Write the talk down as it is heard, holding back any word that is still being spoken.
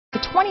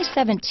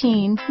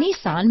2017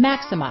 Nissan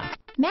Maxima.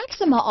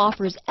 Maxima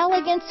offers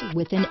elegance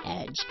with an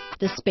edge.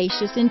 The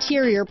spacious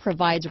interior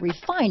provides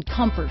refined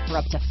comfort for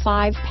up to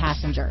 5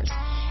 passengers.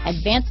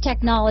 Advanced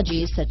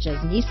technologies such as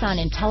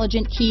Nissan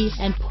Intelligent Key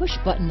and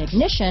push-button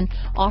ignition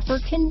offer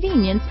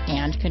convenience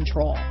and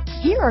control.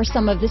 Here are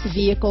some of this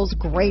vehicle's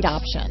great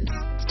options: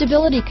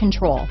 stability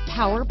control,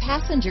 power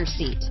passenger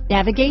seat,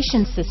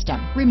 navigation system,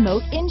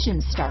 remote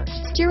engine start,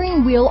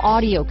 steering wheel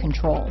audio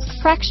controls,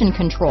 traction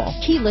control,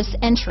 keyless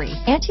entry,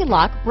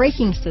 anti-lock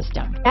braking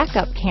system,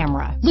 backup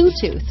camera,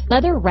 Bluetooth,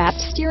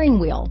 leather-wrapped steering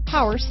wheel,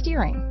 power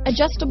steering,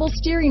 adjustable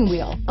steering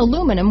wheel,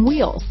 aluminum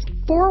wheels,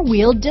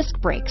 4-wheel disc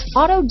brakes,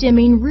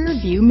 auto-dimming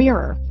rear-view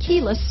mirror,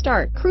 keyless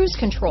start, cruise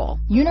control,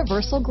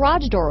 universal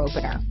garage door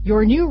opener.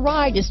 Your new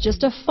ride is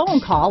just a phone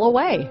call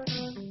away.